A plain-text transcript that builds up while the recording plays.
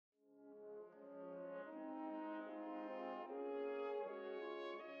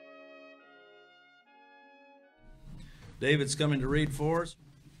David's coming to read for us.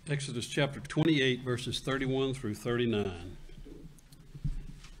 Exodus chapter 28, verses 31 through 39.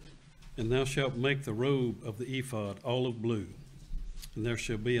 And thou shalt make the robe of the ephod olive blue, and there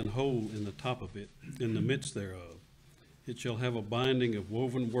shall be an hole in the top of it, in the midst thereof. It shall have a binding of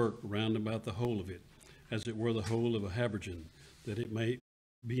woven work round about the hole of it, as it were the hole of a habergeon, that it may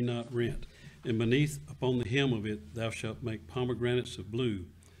be not rent. And beneath upon the hem of it thou shalt make pomegranates of blue,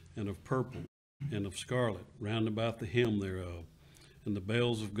 and of purple, and of scarlet, round about the hem thereof, and the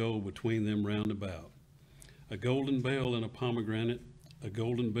bells of gold between them round about. A golden bell and a pomegranate, a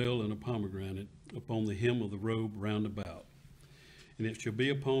golden bell and a pomegranate, upon the hem of the robe round about. And it shall be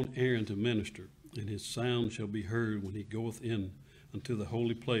upon Aaron to minister, and his sound shall be heard when he goeth in unto the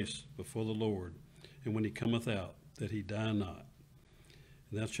holy place before the Lord, and when he cometh out, that he die not.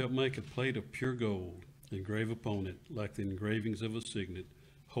 And thou shalt make a plate of pure gold, and engrave upon it, like the engravings of a signet,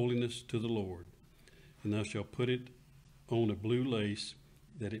 holiness to the Lord. And thou shalt put it on a blue lace,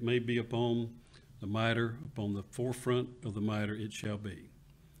 that it may be upon the mitre, upon the forefront of the mitre it shall be.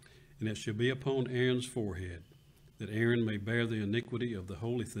 And it shall be upon Aaron's forehead, that Aaron may bear the iniquity of the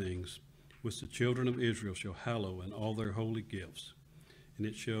holy things, which the children of Israel shall hallow in all their holy gifts. And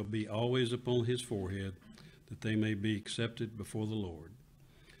it shall be always upon his forehead, that they may be accepted before the Lord.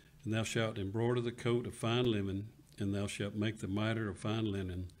 And thou shalt embroider the coat of fine linen, and thou shalt make the mitre of fine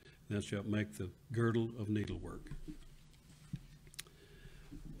linen, and thou shalt make the girdle of needlework.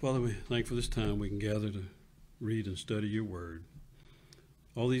 Father, we thank you for this time we can gather to read and study your word.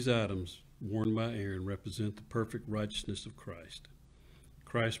 All these items worn by Aaron represent the perfect righteousness of Christ.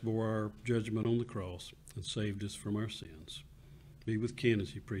 Christ bore our judgment on the cross and saved us from our sins. Be with Ken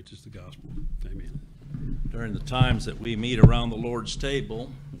as he preaches the gospel. Amen. During the times that we meet around the Lord's table,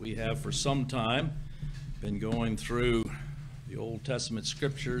 we have for some time been going through the Old Testament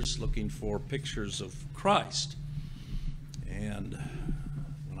scriptures looking for pictures of Christ. And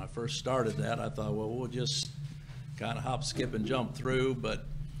when I first started that, I thought, well, we'll just kind of hop, skip, and jump through, but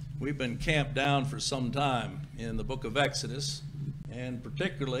we've been camped down for some time in the book of Exodus, and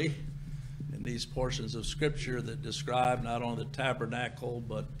particularly in these portions of scripture that describe not only the tabernacle,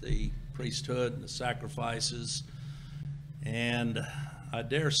 but the priesthood and the sacrifices. And I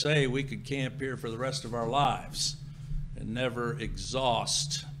dare say we could camp here for the rest of our lives and never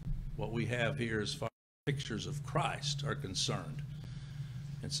exhaust what we have here as far as pictures of Christ are concerned.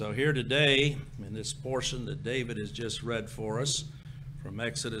 And so here today, in this portion that David has just read for us, from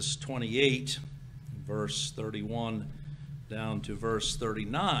Exodus 28, verse 31 down to verse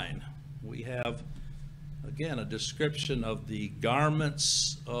 39, we have, again, a description of the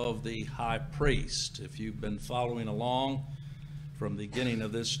garments of the high priest. If you've been following along from the beginning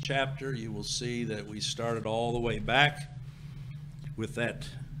of this chapter, you will see that we started all the way back with that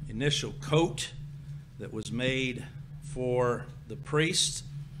initial coat that was made for the priest.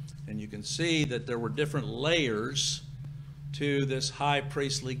 And you can see that there were different layers to this high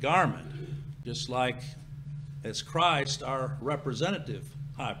priestly garment, just like as Christ, our representative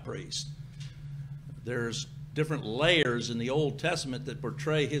high priest. There's different layers in the Old Testament that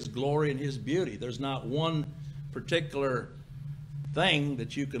portray his glory and his beauty. There's not one particular thing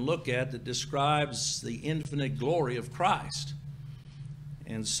that you can look at that describes the infinite glory of Christ.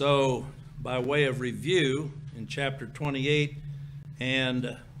 And so, by way of review, in chapter 28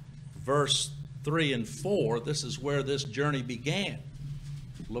 and verse 3 and 4, this is where this journey began,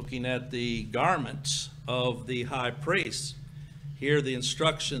 looking at the garments of the high priest. Here, the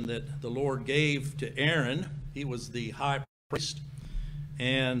instruction that the Lord gave to Aaron, he was the high priest,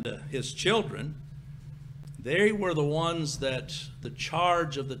 and his children, they were the ones that the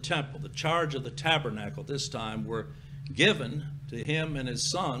charge of the temple, the charge of the tabernacle this time, were given to him and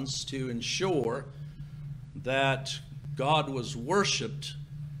his sons to ensure that God was worshiped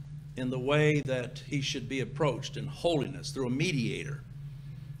in the way that he should be approached in holiness through a mediator.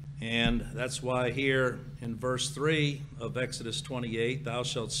 And that's why here in verse 3 of Exodus 28, thou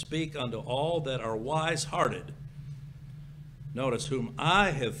shalt speak unto all that are wise-hearted. Notice, whom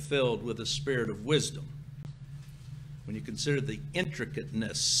I have filled with the spirit of wisdom. When you consider the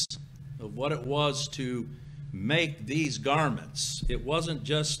intricateness of what it was to make these garments, it wasn't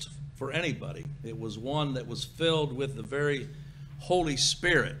just for anybody. It was one that was filled with the very Holy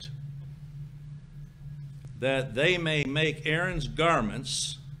Spirit, that they may make Aaron's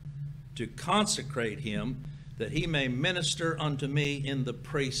garments to consecrate him, that he may minister unto me in the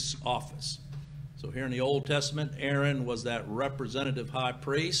priest's office. So here in the Old Testament, Aaron was that representative high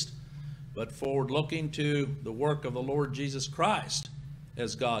priest, but forward-looking to the work of the Lord Jesus Christ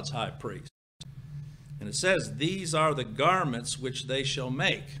as God's high priest. And it says, these are the garments which they shall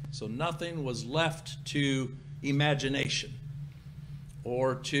make. So nothing was left to imagination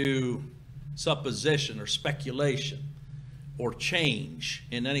or to supposition or speculation or change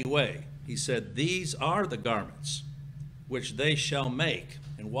in any way. He said, these are the garments which they shall make.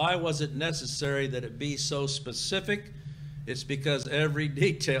 And why was it necessary that it be so specific? It's because every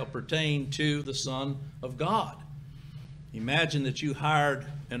detail pertained to the Son of God. Imagine that you hired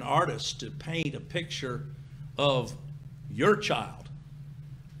an artist to paint a picture of your child,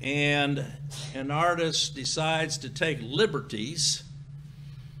 and an artist decides to take liberties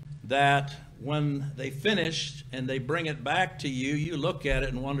that when they finish and they bring it back to you, you look at it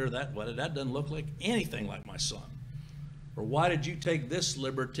and wonder, that doesn't look like anything like my son. Or why did you take this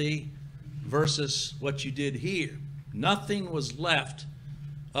liberty versus what you did here? Nothing was left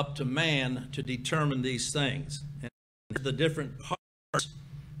up to man to determine these things. And the different parts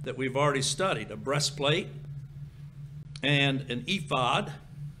that we've already studied: a breastplate and an ephod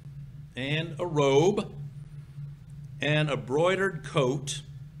and a robe and a broidered coat,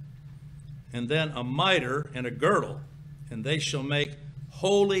 and then a mitre and a girdle. And they shall make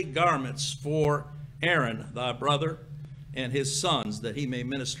holy garments for Aaron thy brother and his sons, that he may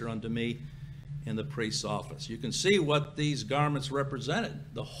minister unto me in the priest's office. You can see what these garments represented: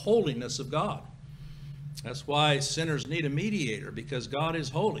 the holiness of God. That's why sinners need a mediator, because God is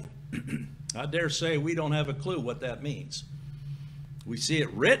holy. I dare say we don't have a clue what that means. We see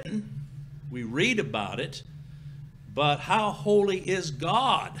it written, we read about it, but how holy is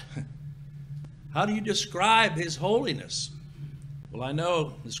God? How do you describe his holiness? Well, I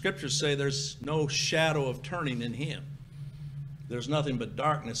know the scriptures say there's no shadow of turning in him. There's nothing but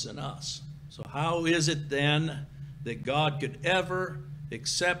darkness in us. So how is it then that God could ever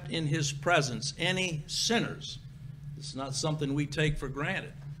accept in his presence any sinners? It's not something we take for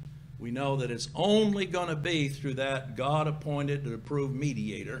granted. We know that it's only going to be through that God-appointed and approved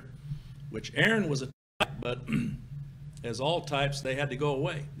mediator, which Aaron was a type, but as all types, they had to go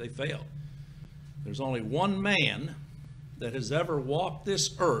away. They failed. There's only one man that has ever walked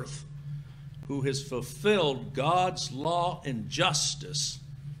this earth who has fulfilled God's law and justice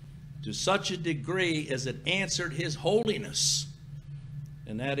to such a degree as it answered his holiness,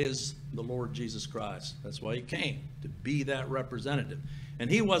 and that is the Lord Jesus Christ. That's why he came, to be that representative. And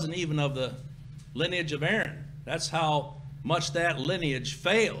he wasn't even of the lineage of Aaron. That's how much that lineage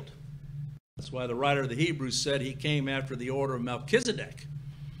failed. That's why the writer of the Hebrews said he came after the order of Melchizedek,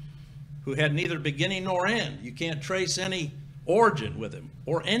 who had neither beginning nor end. You can't trace any origin with him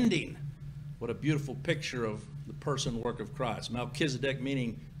or ending. What a beautiful picture of the person and work of Christ. Melchizedek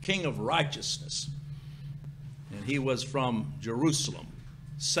meaning king of righteousness. And he was from Jerusalem,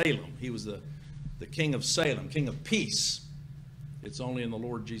 Salem. He was the king of Salem, king of peace. It's only in the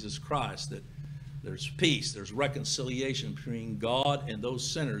Lord Jesus Christ that there's peace, there's reconciliation between God and those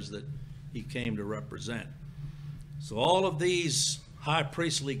sinners that he came to represent. So all of these high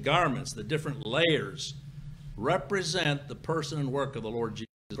priestly garments, the different layers, represent the person and work of the Lord Jesus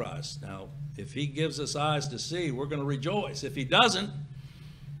Christ. Now, if he gives us eyes to see, we're going to rejoice. If he doesn't,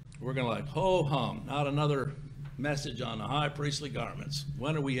 we're going to like, ho hum, not another message on the high priestly garments.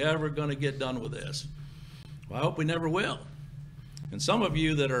 When are we ever going to get done with this? Well, I hope we never will. And some of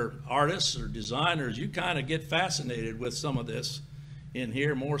you that are artists or designers, you kind of get fascinated with some of this in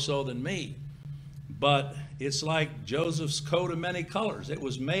here more so than me. But it's like Joseph's coat of many colors. It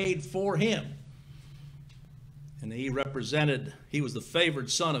was made for him. And he was the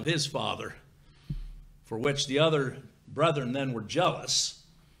favored son of his father, for which the other brethren then were jealous.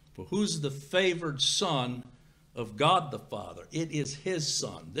 For who's the favored son of God the Father? It is his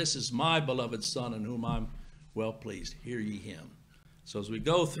son. This is my beloved son in whom I'm well pleased. Hear ye him. So as we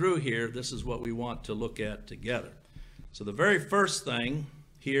go through here, this is what we want to look at together. So the very first thing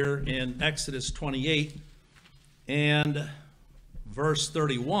here in Exodus 28 and verse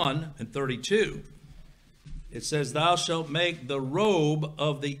 31 and 32, it says, thou shalt make the robe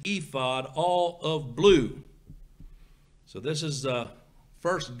of the ephod all of blue. So this is the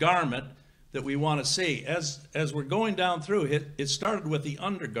first garment that we want to see. As we're going down through it, it started with the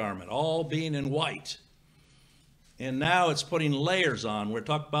undergarment, all being in white. And now it's putting layers on. We're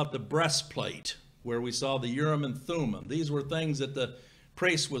talking about the breastplate, where we saw the Urim and Thummim. These were things that the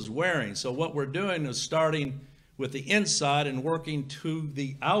priest was wearing. So what we're doing is starting with the inside and working to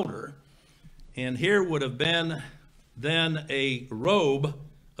the outer. And here would have been then a robe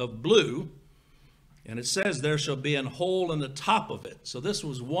of blue. And it says there shall be an hole in the top of it. So this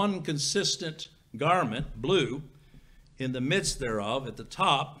was one consistent garment, blue, in the midst thereof at the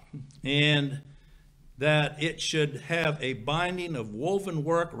top. And that it should have a binding of woven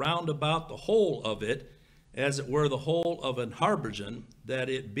work round about the whole of it, as it were the whole of an habergeon, that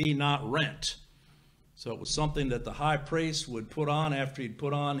it be not rent. So it was something that the high priest would put on after he'd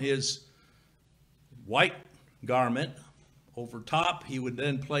put on his white garment. Over top, he would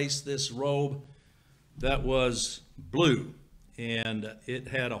then place this robe that was blue, and it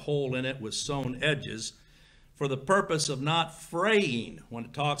had a hole in it with sewn edges for the purpose of not fraying when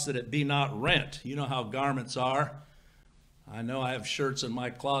it talks that it be not rent. You know how garments are. I know I have shirts in my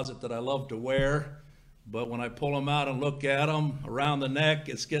closet that I love to wear, but when I pull them out and look at them around the neck,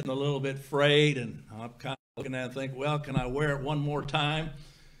 it's getting a little bit frayed, and I'm kind of looking at it and think, well, can I wear it one more time?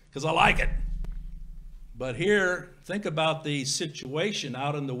 Because I like it. But here, think about the situation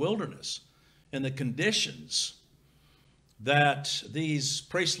out in the wilderness and the conditions that these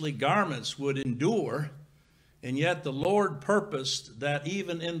priestly garments would endure. And yet the Lord purposed that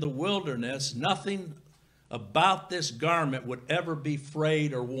even in the wilderness, nothing about this garment would ever be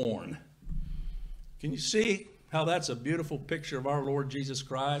frayed or worn. Can you see how that's a beautiful picture of our Lord Jesus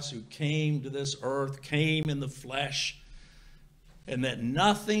Christ, who came to this earth, came in the flesh, and that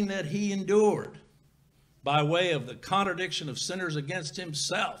nothing that he endured by way of the contradiction of sinners against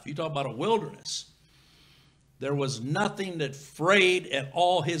himself, you talk about a wilderness, there was nothing that frayed at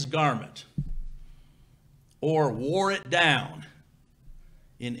all his garment or wore it down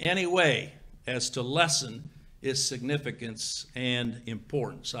in any way as to lessen its significance and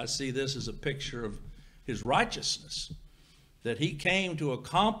importance. I see this as a picture of his righteousness that he came to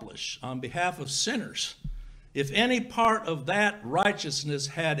accomplish on behalf of sinners. If any part of that righteousness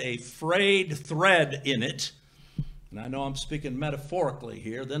had a frayed thread in it, and I know I'm speaking metaphorically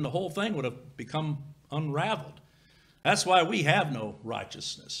here, then the whole thing would have become unraveled. That's why we have no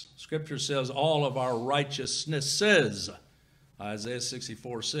righteousness. Scripture says all of our righteousnesses, Isaiah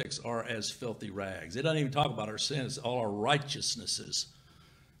 64:6, are as filthy rags. It doesn't even talk about our sins, all our righteousnesses.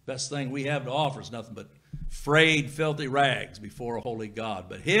 Best thing we have to offer is nothing but frayed, filthy rags before a holy God.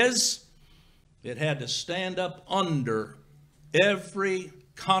 But his, it had to stand up under every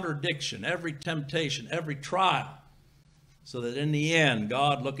contradiction, every temptation, every trial, so that in the end,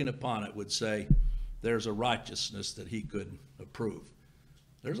 God looking upon it would say, there's a righteousness that he could approve.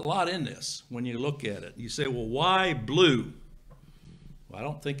 There's a lot in this when you look at it. You say, well, why blue? Well, I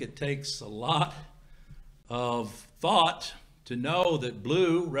don't think it takes a lot of thought to know that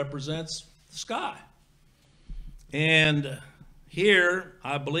blue represents the sky. And here,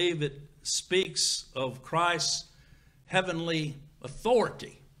 I believe it speaks of Christ's heavenly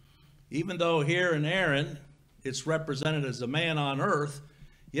authority. Even though here in Aaron, it's represented as a man on earth,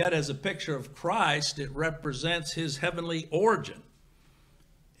 yet as a picture of Christ, it represents his heavenly origin,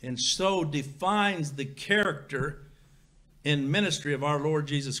 and so defines the character and ministry of our Lord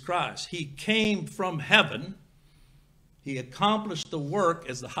Jesus Christ. He came from heaven. He accomplished the work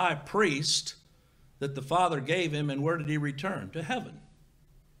as the high priest that the Father gave him, and where did he return? To heaven.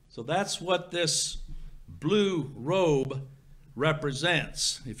 So that's what this blue robe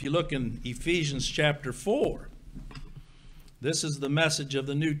represents. If you look in Ephesians chapter 4, this is the message of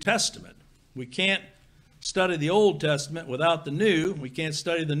the New Testament. We can't study the Old Testament without the New. We can't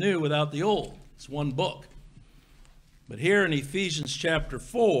study the New without the Old. It's one book. But here in Ephesians chapter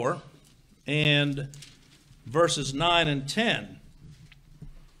 4 and verses 9 and 10,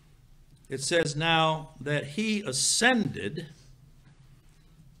 it says, now that he ascended,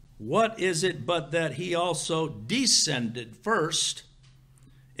 what is it but that he also descended first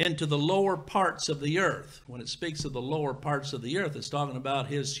into the lower parts of the earth? When it speaks of the lower parts of the earth, it's talking about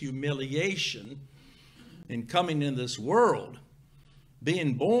his humiliation in coming in this world,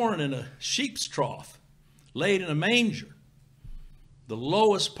 being born in a sheep's trough, laid in a manger, the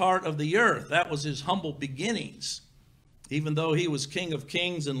lowest part of the earth. That was his humble beginnings, even though he was King of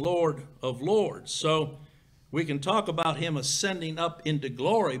Kings and Lord of Lords. So we can talk about him ascending up into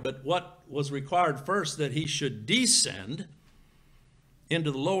glory, but what was required first, that he should descend into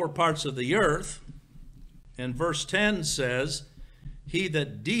the lower parts of the earth. And verse 10 says, he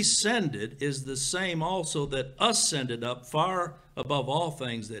that descended is the same also that ascended up far above all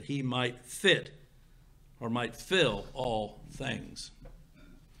things, that he might fit or might fill all things.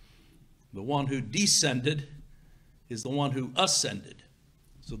 The one who descended is the one who ascended.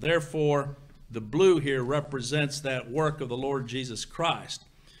 So therefore, the blue here represents that work of the Lord Jesus Christ.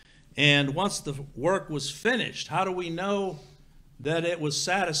 And once the work was finished, how do we know that it was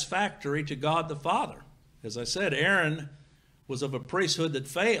satisfactory to God the Father? As I said, Aaron was of a priesthood that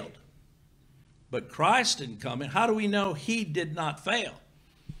failed, but Christ didn't come in. How do we know he did not fail?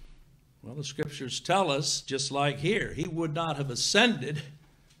 Well, the scriptures tell us, just like here, he would not have ascended.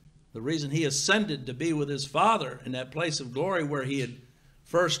 The reason he ascended to be with his Father in that place of glory where he had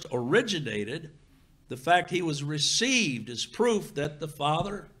first originated, the fact he was received is proof that the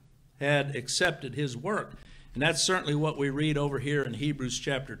Father had accepted his work. And that's certainly what we read over here in Hebrews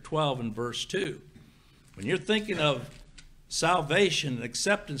chapter 12 and verse 2. When you're thinking of salvation and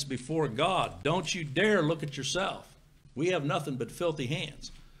acceptance before God, don't you dare look at yourself. We have nothing but filthy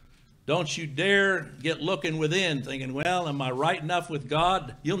hands. Don't you dare get looking within thinking, well, am I right enough with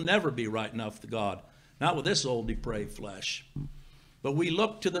God? You'll never be right enough with God. Not with this old depraved flesh. But we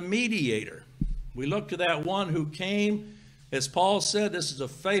look to the mediator. We look to that one who came. As Paul said, this is a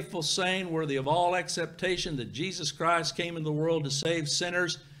faithful saying worthy of all acceptation, that Jesus Christ came into the world to save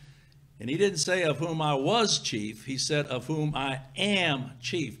sinners. And he didn't say of whom I was chief. He said of whom I am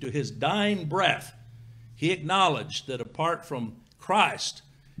chief. To his dying breath, he acknowledged that apart from Christ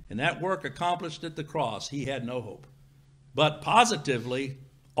and that work accomplished at the cross, he had no hope. But positively,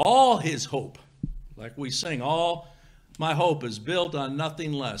 all his hope, like we sing, all my hope is built on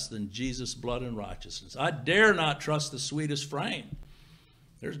nothing less than Jesus' blood and righteousness. I dare not trust the sweetest frame.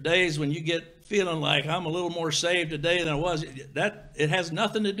 There's days when you get feeling like I'm a little more saved today than I was. It has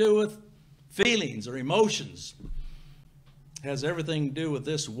nothing to do with feelings or emotions. It has everything to do with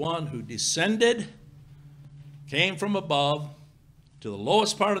this one who descended, came from above to the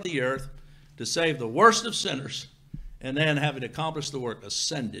lowest part of the earth to save the worst of sinners, and then, having accomplished the work,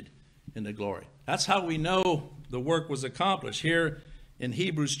 ascended into glory. That's how we know the work was accomplished. Here in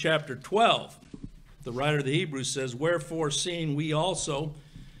Hebrews chapter 12, the writer of the Hebrews says, wherefore, seeing we also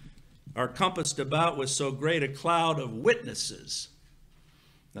are compassed about with so great a cloud of witnesses.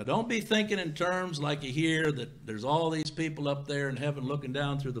 Now, don't be thinking in terms like you hear that there's all these people up there in heaven looking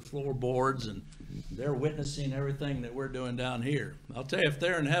down through the floorboards and they're witnessing everything that we're doing down here. I'll tell you, if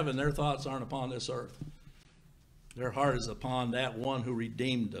they're in heaven, their thoughts aren't upon this earth. Their heart is upon that one who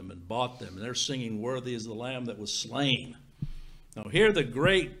redeemed them and bought them. And they're singing, worthy is the Lamb that was slain. Now, here the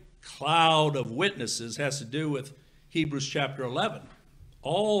great cloud of witnesses has to do with Hebrews chapter 11.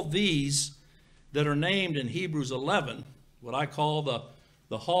 All these that are named in Hebrews 11, what I call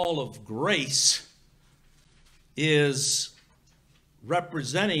the hall of grace, is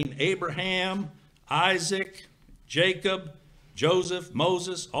representing Abraham, Isaac, Jacob, Joseph,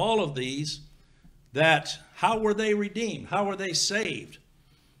 Moses, all of these. That how were they redeemed? How were they saved?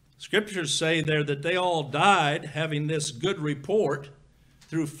 Scriptures say there that they all died having this good report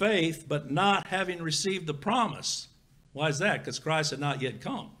through faith, but not having received the promise. Why is that? Because Christ had not yet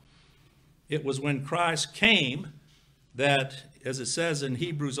come. It was when Christ came that, as it says in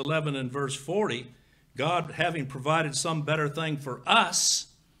Hebrews 11 and verse 40, God having provided some better thing for us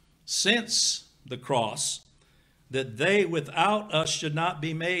since the cross, that they without us should not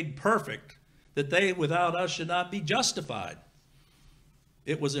be made perfect, that they without us should not be justified.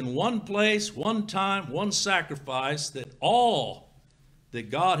 It was in one place, one time, one sacrifice that all that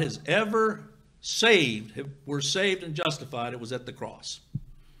God has ever saved were saved and justified. It was at the cross.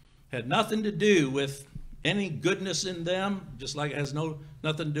 Had nothing to do with any goodness in them, just like it has nothing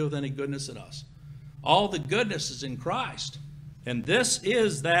to do with any goodness in us. All the goodness is in Christ. And this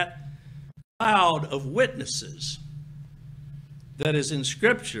is that cloud of witnesses that is in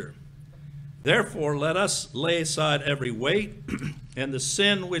Scripture. Therefore, let us lay aside every weight and the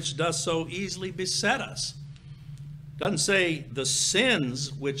sin which does so easily beset us. Doesn't say the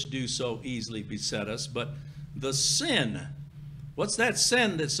sins which do so easily beset us, but the sin. What's that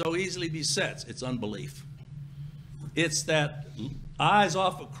sin that so easily besets? It's unbelief. It's that eyes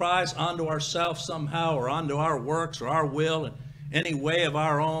off of Christ onto ourselves somehow, or onto our works or our will in any way of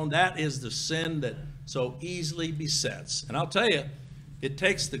our own. That is the sin that so easily besets. And I'll tell you, it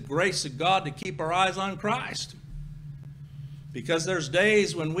takes the grace of God to keep our eyes on Christ. Because there's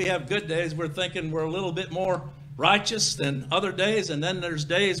days when we have good days, we're thinking we're a little bit more righteous than other days. And then there's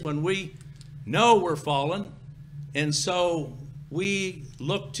days when we know we're fallen. And so we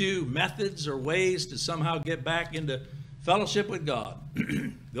look to methods or ways to somehow get back into fellowship with God.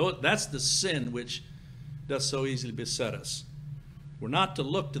 That's the sin which does so easily beset us. We're not to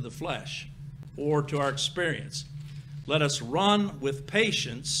look to the flesh or to our experience. Let us run with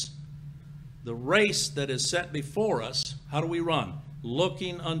patience the race that is set before us. How do we run?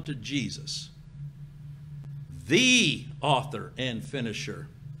 Looking unto Jesus, the author and finisher.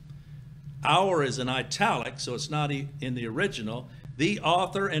 Our is in italic, so it's not in the original. The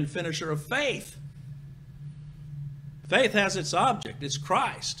author and finisher of faith. Faith has its object. It's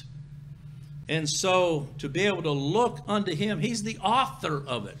Christ. And so to be able to look unto him, he's the author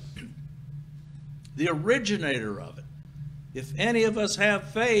of it, the originator of it. If any of us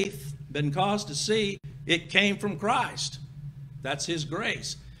have faith, been caused to see, it came from Christ. That's his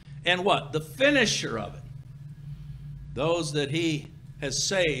grace. And what? The finisher of it. Those that he has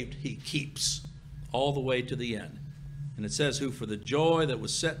saved, he keeps all the way to the end. And it says, who for the joy that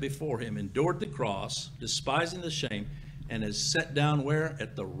was set before him endured the cross, despising the shame, and is set down where?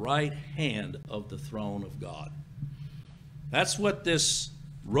 At the right hand of the throne of God. That's what this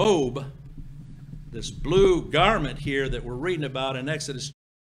robe, this blue garment here that we're reading about in Exodus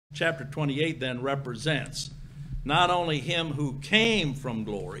chapter 28 then represents. Not only him who came from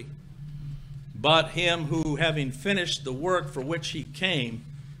glory, but him who, having finished the work for which he came,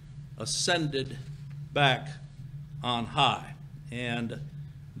 ascended back on high, and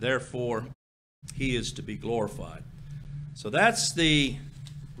therefore he is to be glorified. So that's the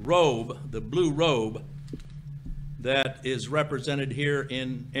robe, the blue robe, that is represented here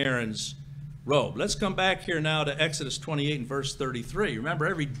in Aaron's robe. Let's come back here now to Exodus 28 and verse 33. Remember,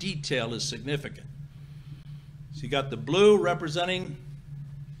 every detail is significant. So you got the blue representing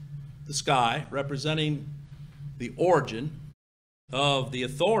the sky, representing the origin of the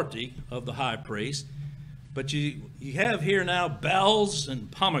authority of the high priest. But you have here now bells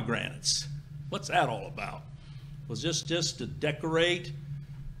and pomegranates. What's that all about? Was this just to decorate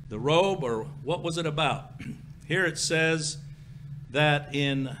the robe, or what was it about? Here it says that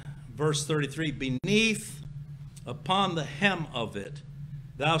in verse 33, beneath, upon the hem of it,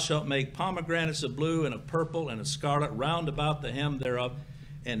 thou shalt make pomegranates of blue and of purple and of scarlet round about the hem thereof,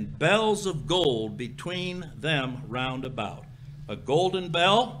 and bells of gold between them round about. A golden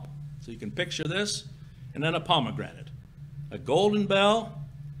bell, so you can picture this, and then a pomegranate. A golden bell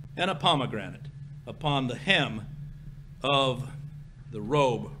and a pomegranate upon the hem of the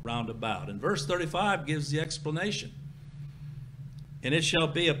robe round about. And verse 35 gives the explanation. And it shall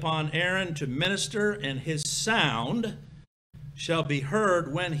be upon Aaron to minister, and his sound shall be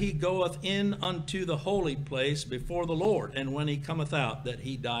heard when he goeth in unto the holy place before the Lord, and when he cometh out, that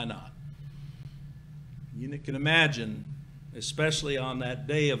he die not. You can imagine, especially on that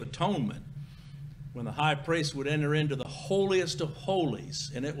day of atonement, when the high priest would enter into the holiest of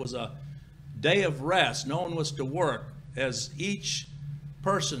holies, and it was a day of rest. No one was to work, as each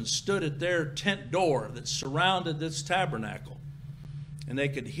person stood at their tent door that surrounded this tabernacle, and they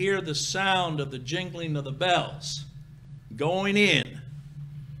could hear the sound of the jingling of the bells going in.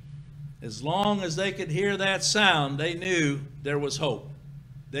 As long as they could hear that sound, they knew there was hope.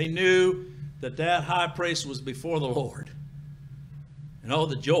 They knew that that high priest was before the Lord. And oh,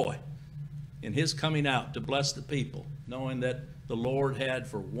 the joy in his coming out to bless the people, knowing that the Lord had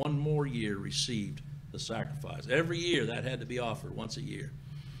for one more year received the sacrifice. Every year that had to be offered once a year.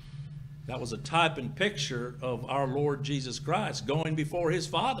 That was a type and picture of our Lord Jesus Christ going before his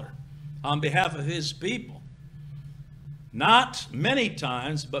Father on behalf of his people. Not many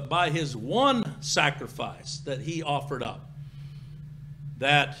times, but by his one sacrifice that he offered up,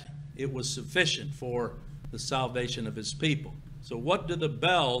 that it was sufficient for the salvation of his people. So what do the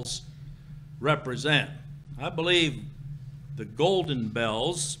bells represent? I believe the golden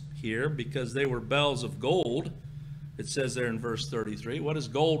bells here, because they were bells of gold. It says there in verse 33, what does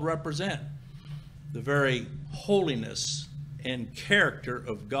gold represent? The very holiness and character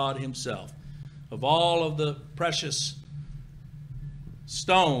of God himself. Of all of the precious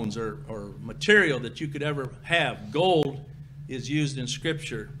stones or material that you could ever have, gold is used in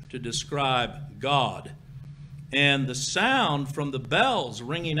Scripture to describe God. And the sound from the bells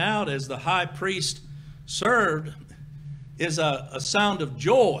ringing out as the high priest served is a sound of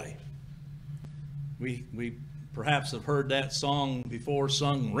joy. We perhaps have heard that song before,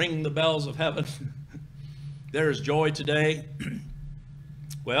 sung, "Ring the Bells of Heaven." There is joy today.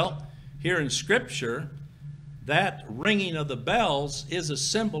 Well, here in Scripture, that ringing of the bells is a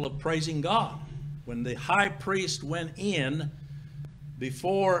symbol of praising God. When the high priest went in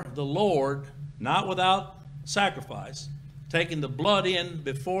before the Lord, not without sacrifice, taking the blood in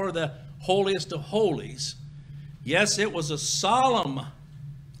before the holiest of holies, yes, it was a solemn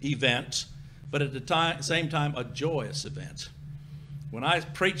event, but at the same time a joyous event. When I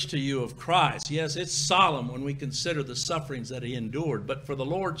preach to you of Christ, yes, it's solemn when we consider the sufferings that he endured, but for the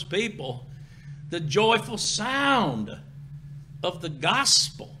Lord's people, the joyful sound of the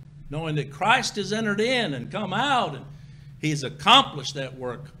gospel, knowing that Christ has entered in and come out, and he's accomplished that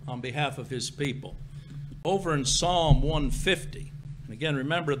work on behalf of his people. Over in Psalm 150, and again,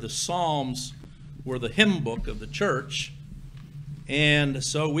 remember the Psalms were the hymn book of the church, and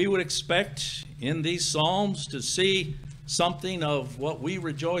so we would expect in these Psalms to see something of what we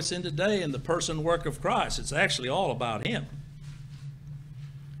rejoice in today in the person and work of Christ. It's actually all about him.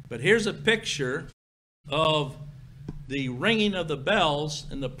 But here's a picture of the ringing of the bells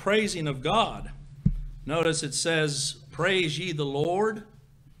and the praising of God. Notice it says, "Praise ye the Lord.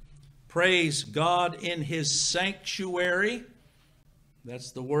 Praise God in his sanctuary."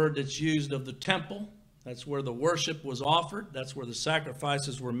 That's the word that's used of the temple. That's where the worship was offered. That's where the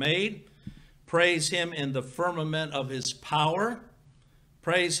sacrifices were made. Praise him in the firmament of his power.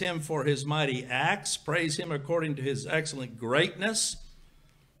 Praise him for his mighty acts. Praise him according to his excellent greatness.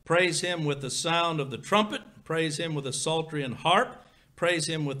 Praise him with the sound of the trumpet. Praise him with the psaltery and harp. Praise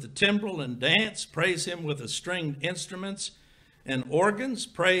him with the timbrel and dance. Praise him with the stringed instruments and organs.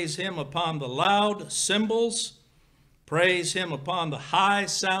 Praise him upon the loud cymbals. Praise him upon the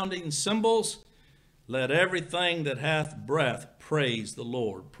high-sounding cymbals. Let everything that hath breath praise the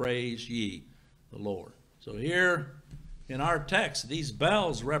Lord. Praise ye the Lord. So here in our text, these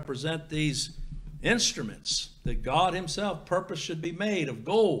bells represent these instruments that God himself purposed should be made of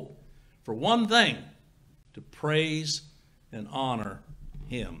gold for one thing, to praise and honor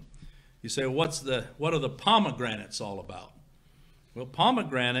him. You say, what are the pomegranates all about? Well,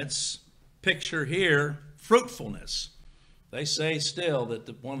 pomegranates picture here fruitfulness. They say still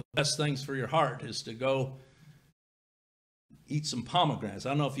that one of the best things for your heart is to go eat some pomegranates. I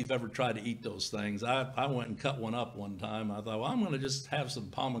don't know if you've ever tried to eat those things. I went and cut one up one time. I thought, well, I'm going to just have some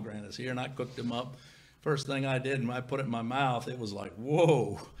pomegranates here, and I cooked them up. First thing I did, when I put it in my mouth, it was like,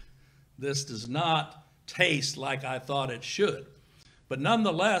 whoa, this does not taste like I thought it should. But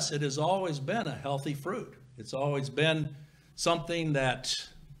nonetheless, it has always been a healthy fruit. It's always been something that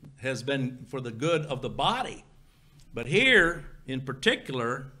has been for the good of the body. But here, in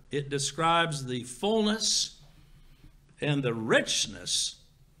particular, it describes the fullness and the richness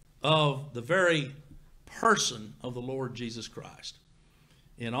of the very person of the Lord Jesus Christ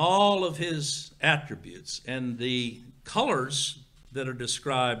in all of his attributes. And the colors that are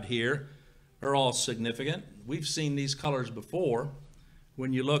described here are all significant. We've seen these colors before.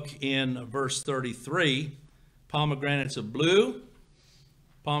 When you look in verse 33, pomegranates of blue,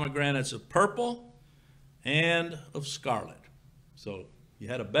 pomegranates of purple, and of scarlet. So you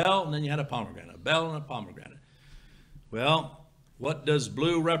had a bell, and then you had a pomegranate, a bell and a pomegranate. Well, what does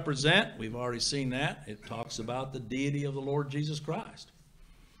blue represent? We've already seen that. It talks about the deity of the Lord Jesus Christ.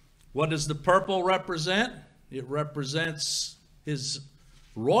 What does the purple represent? It represents his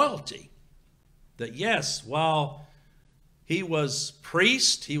royalty. That yes, while he was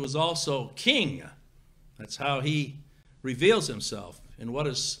priest, he was also king. That's how he reveals himself. And what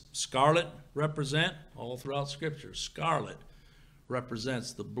does scarlet represent? All throughout Scripture, scarlet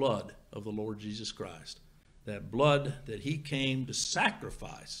represents the blood of the Lord Jesus Christ. That blood that he came to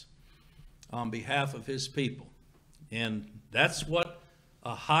sacrifice on behalf of his people. And that's what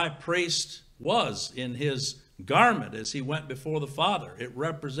a high priest was in his garment as he went before the Father. It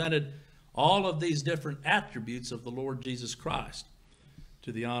represented all of these different attributes of the Lord Jesus Christ,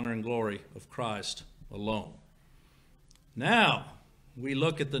 to the honor and glory of Christ alone. Now, we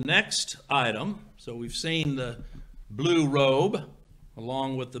look at the next item. So we've seen the blue robe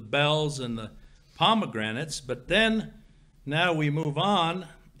along with the bells and the pomegranates, but then now we move on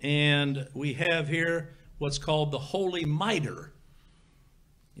and we have here what's called the holy mitre.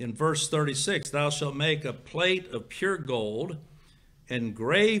 In verse 36, thou shalt make a plate of pure gold,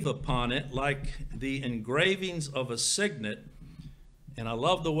 engrave upon it like the engravings of a signet. And I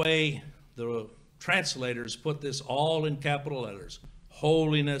love the way the translators put this all in capital letters.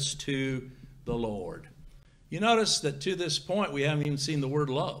 Holiness to the Lord. You notice that to this point we haven't even seen the word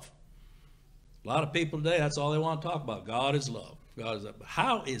love. A lot of people today, that's all they want to talk about. God is love. God is love. But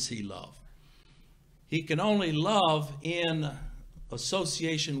how is he love? He can only love in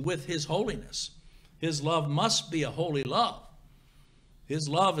association with his holiness. His love must be a holy love. His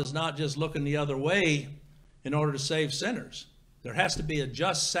love is not just looking the other way in order to save sinners. There has to be a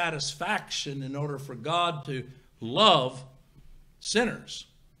just satisfaction in order for God to love sinners.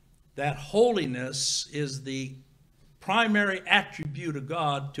 That holiness is the primary attribute of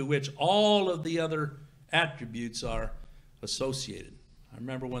God to which all of the other attributes are associated. I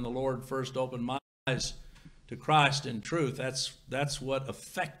remember when the Lord first opened my eyes to Christ in truth, that's what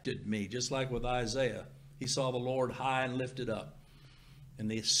affected me. Just like with Isaiah, he saw the Lord high and lifted up, and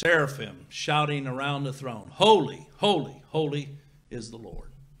the seraphim shouting around the throne, holy, holy, holy is the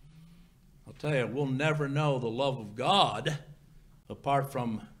Lord. I'll tell you, we'll never know the love of God apart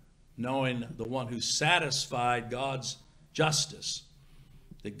from knowing the one who satisfied God's justice,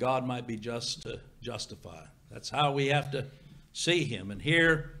 that God might be just to justify. That's how we have to see him. And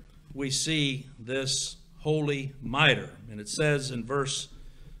here we see this holy mitre. And it says in verse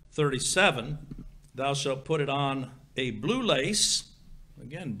 37, thou shalt put it on a blue lace.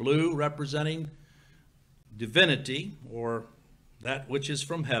 Again, blue representing divinity, or that which is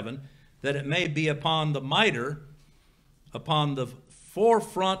from heaven, that it may be upon the mitre, upon the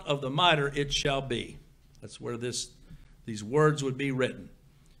forefront of the mitre it shall be. That's where these words would be written.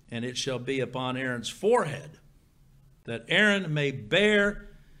 and it shall be upon Aaron's forehead, that Aaron may bear.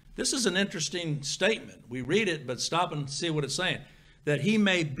 This is an interesting statement. We read it, but stop and see what it's saying. That he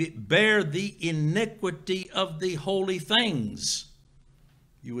may bear the iniquity of the holy things.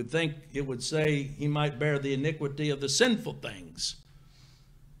 You would think it would say he might bear the iniquity of the sinful things.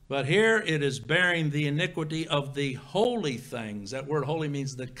 But here it is bearing the iniquity of the holy things. That word holy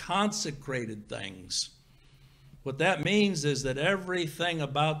means the consecrated things. What that means is that everything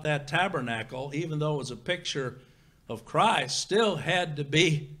about that tabernacle, even though it was a picture of Christ, still had to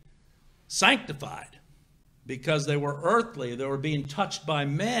be sanctified because they were earthly. They were being touched by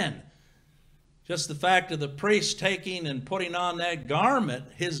men. Just the fact of the priest taking and putting on that garment,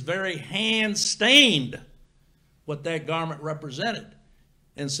 his very hand stained what that garment represented.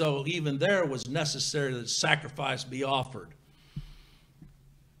 And so even there was necessary that sacrifice be offered.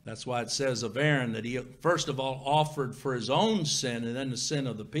 That's why it says of Aaron that he first of all offered for his own sin and then the sin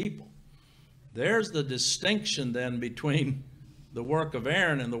of the people. There's the distinction then between the work of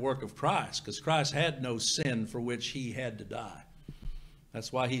Aaron and the work of Christ, because Christ had no sin for which he had to die.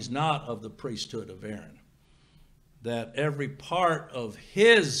 That's why he's not of the priesthood of Aaron. That every part of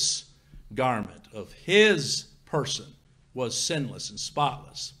his garment, of his person, was sinless and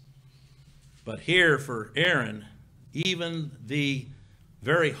spotless. But here for Aaron, even the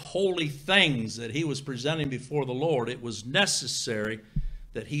very holy things that he was presenting before the Lord, it was necessary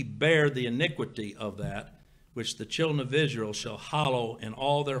that he bear the iniquity of that, which the children of Israel shall hallow in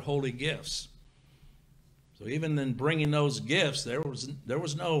all their holy gifts. So even in bringing those gifts, there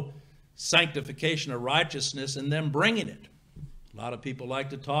was no sanctification or righteousness in them bringing it. A lot of people like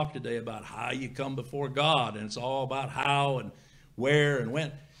to talk today about how you come before God, and it's all about how and where and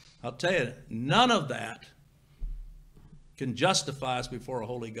when. I'll tell you, none of that can justify us before a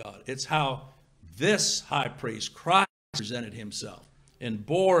holy God. It's how this high priest, Christ, presented himself and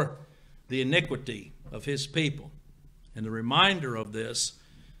bore the iniquity of his people. And the reminder of this,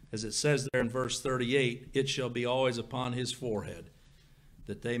 as it says there in verse 38, it shall be always upon his forehead,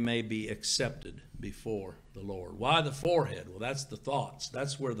 that they may be accepted before the Lord. Why the forehead? Well, that's the thoughts.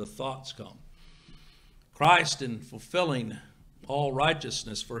 That's where the thoughts come. Christ, in fulfilling all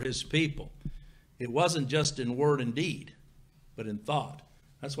righteousness for his people, it wasn't just in word and deed, but in thought.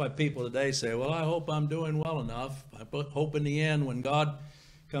 That's why people today say, well, I hope I'm doing well enough. I hope in the end when God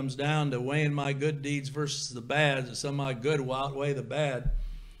comes down to weighing my good deeds versus the bad, that some of my good will outweigh the bad.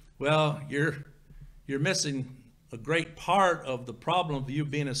 Well, you're missing a great part of the problem of you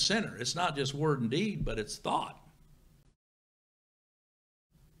being a sinner. It's not just word and deed, but it's thought.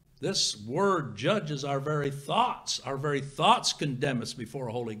 This word judges our very thoughts. Our very thoughts condemn us before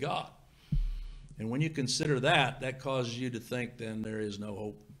a holy God. And when you consider that, that causes you to think, then there is no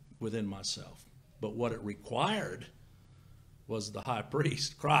hope within myself. But what it required was the high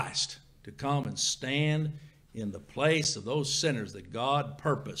priest, Christ, to come and stand in the place of those sinners that God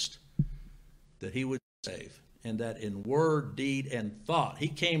purposed that he would save. And that in word, deed, and thought, he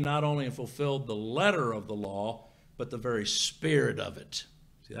came not only and fulfilled the letter of the law, but the very spirit of it.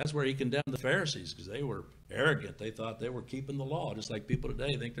 See, that's where he condemned the Pharisees, because they were arrogant. They thought they were keeping the law, just like people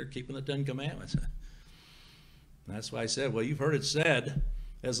today think they're keeping the Ten Commandments. And that's why I said, well, you've heard it said,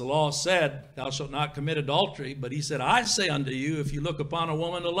 as the law said, thou shalt not commit adultery. But he said, I say unto you, if you look upon a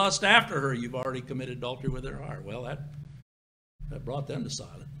woman to lust after her, you've already committed adultery with her heart. Well, that brought them to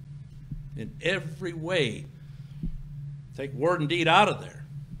silence. In every way, take word and deed out of there.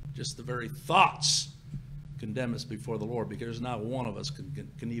 Just the very thoughts condemn us before the Lord, because not one of us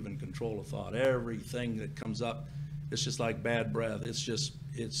can even control a thought. Everything that comes up, it's just like bad breath. It's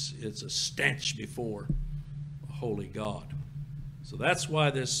a stench before a holy God. So that's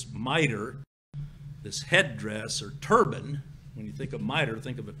why this mitre, this headdress or turban, when you think of mitre,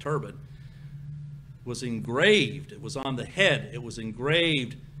 think of a turban, was engraved. It was on the head. It was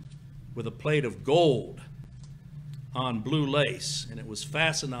engraved with a plate of gold on blue lace, and it was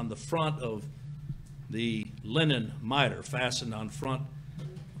fastened on the front of the linen mitre, fastened on the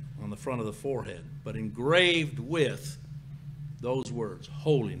front of the forehead, but engraved with those words,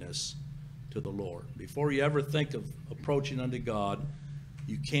 holiness to the Lord. Before you ever think of approaching unto God,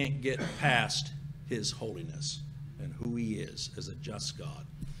 you can't get past his holiness and who he is as a just God.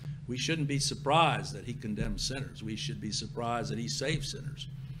 We shouldn't be surprised that he condemns sinners. We should be surprised that he saves sinners.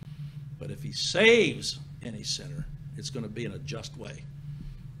 But if he saves any sinner, it's going to be in a just way.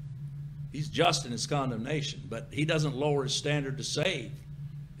 He's just in his condemnation, but he doesn't lower his standard to save.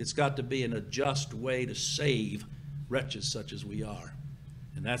 It's got to be in a just way to save wretches such as we are.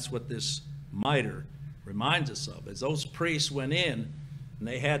 And that's what this mitre reminds us of. As those priests went in and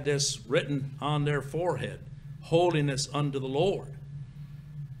they had this written on their forehead, holiness unto the Lord.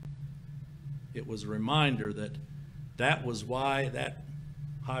 It was a reminder that that was why that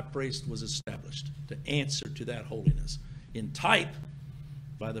high priest was established, to answer to that holiness. In type,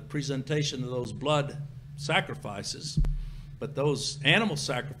 by the presentation of those blood sacrifices, but those animal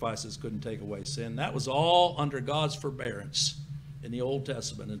sacrifices couldn't take away sin. That was all under God's forbearance in the Old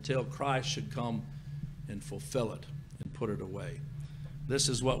Testament until Christ should come and fulfill it and put it away. This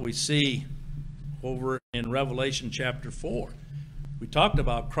is what we see over in Revelation chapter 4. We talked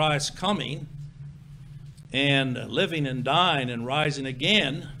about Christ coming and living and dying and rising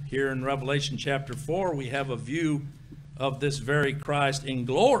again. Here in Revelation chapter 4, we have a view of this very Christ in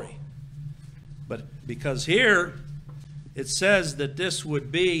glory. But because here it says that this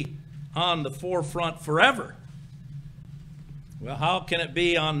would be on the forefront forever. Well, how can it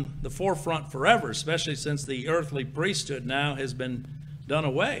be on the forefront forever, especially since the earthly priesthood now has been done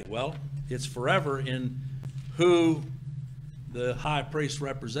away? Well, it's forever in who the high priest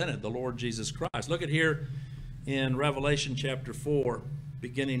represented, the Lord Jesus Christ. Look at here in Revelation chapter 4,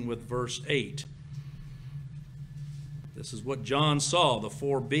 beginning with verse 8. This is what John saw. The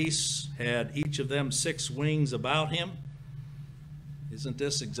four beasts had each of them 6 wings about him. Isn't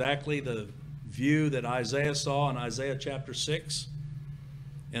this exactly the view that Isaiah saw in Isaiah chapter 6?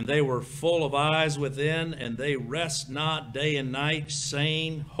 And they were full of eyes within, and they rest not day and night,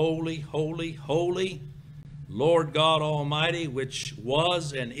 saying, Holy, holy, holy, Lord God Almighty, which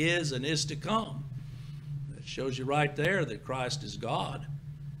was and is to come. That shows you right there that Christ is God.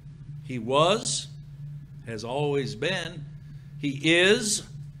 He was, has always been, he is,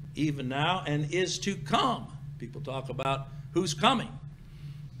 even now, and is to come. People talk about who's coming.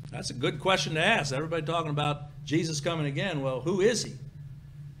 That's a good question to ask. Everybody talking about Jesus coming again. Well, who is he?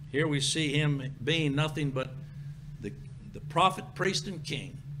 Here we see him being nothing but the prophet, priest, and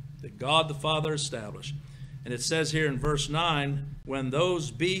king that God the Father established. And it says here in verse 9, when those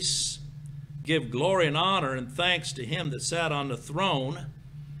beasts give glory and honor and thanks to him that sat on the throne,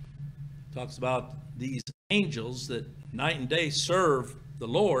 talks about these angels that night and day serve the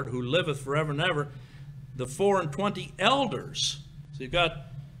Lord who liveth forever and ever, the 24 elders. So you've got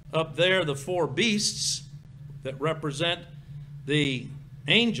up there the 4 beasts that represent the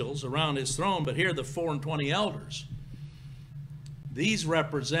angels around his throne, but here the 24 elders. These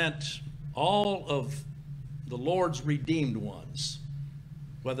represent all of the Lord's redeemed ones,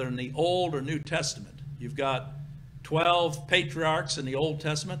 whether in the Old or New Testament. You've got 12 patriarchs in the Old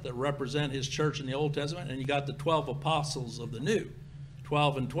Testament that represent his church in the Old Testament, and you got the 12 apostles of the New.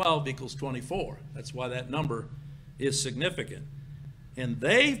 12 and 12 equals 24. That's why that number is significant. And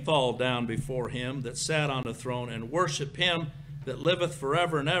they fall down before him that sat on the throne and worship him that liveth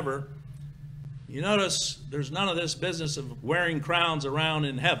forever and ever. You notice there's none of this business of wearing crowns around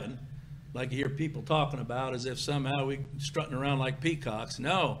in heaven, like you hear people talking about as if somehow we strutting around like peacocks.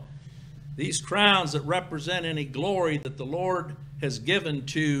 No, these crowns that represent any glory that the Lord has given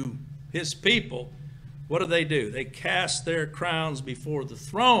to his people, what do? They cast their crowns before the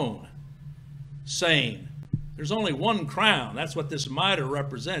throne, saying, there's only one crown. That's what this mitre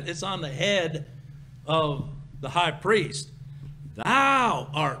represents. It's on the head of the high priest. Thou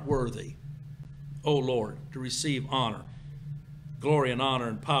art worthy, O Lord, to receive honor, glory and honor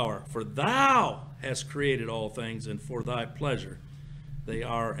and power. For thou hast created all things, and for thy pleasure they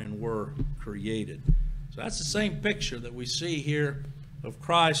are and were created. So that's the same picture that we see here of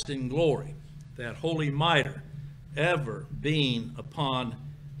Christ in glory, that holy mitre ever being upon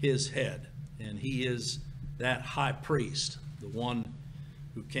his head. And he is that high priest, the one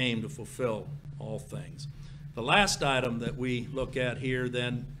who came to fulfill all things. The last item that we look at here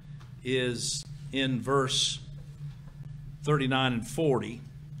then is in verse 39 and 40.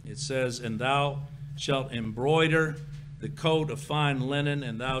 It says, and thou shalt embroider the coat of fine linen,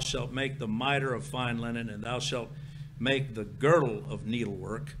 and thou shalt make the mitre of fine linen, and thou shalt make the girdle of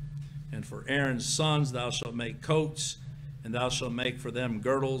needlework. And for Aaron's sons thou shalt make coats, and thou shalt make for them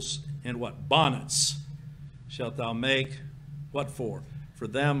girdles, and what? Bonnets shalt thou make. What for? For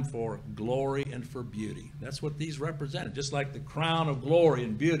them for glory and for beauty. That's what these represented, just like the crown of glory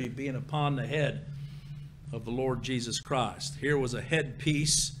and beauty being upon the head of the Lord Jesus Christ. Here was a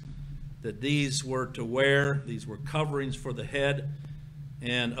headpiece that these were to wear. These were coverings for the head,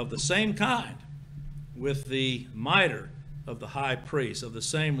 and of the same kind with the mitre of the high priest, of the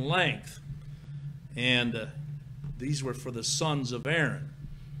same length. And these were for the sons of Aaron,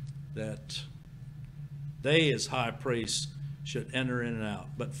 that they as high priests should enter in and out,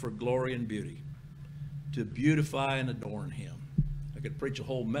 but for glory and beauty, to beautify and adorn him. I could preach a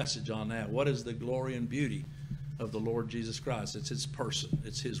whole message on that. What is the glory and beauty of the Lord Jesus Christ? It's his person.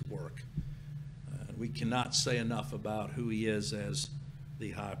 It's his work. We cannot say enough about who he is as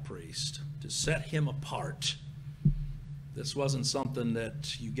the high priest, to set him apart. This wasn't something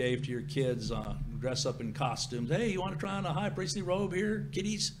that you gave to your kids, dress up in costumes. Hey, you want to try on a high priestly robe here,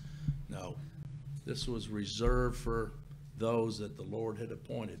 kiddies? No. This was reserved for those that the Lord had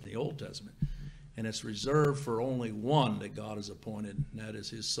appointed in the Old Testament. And it's reserved for only one that God has appointed, and that is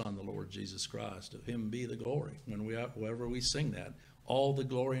his Son, the Lord Jesus Christ. Of him be the glory. Whenever we sing that, all the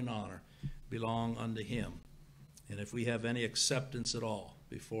glory and honor belong unto him. And if we have any acceptance at all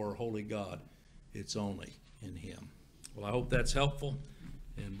before holy God, it's only in him. Well, I hope that's helpful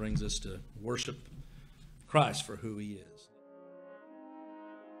and brings us to worship Christ for who he is.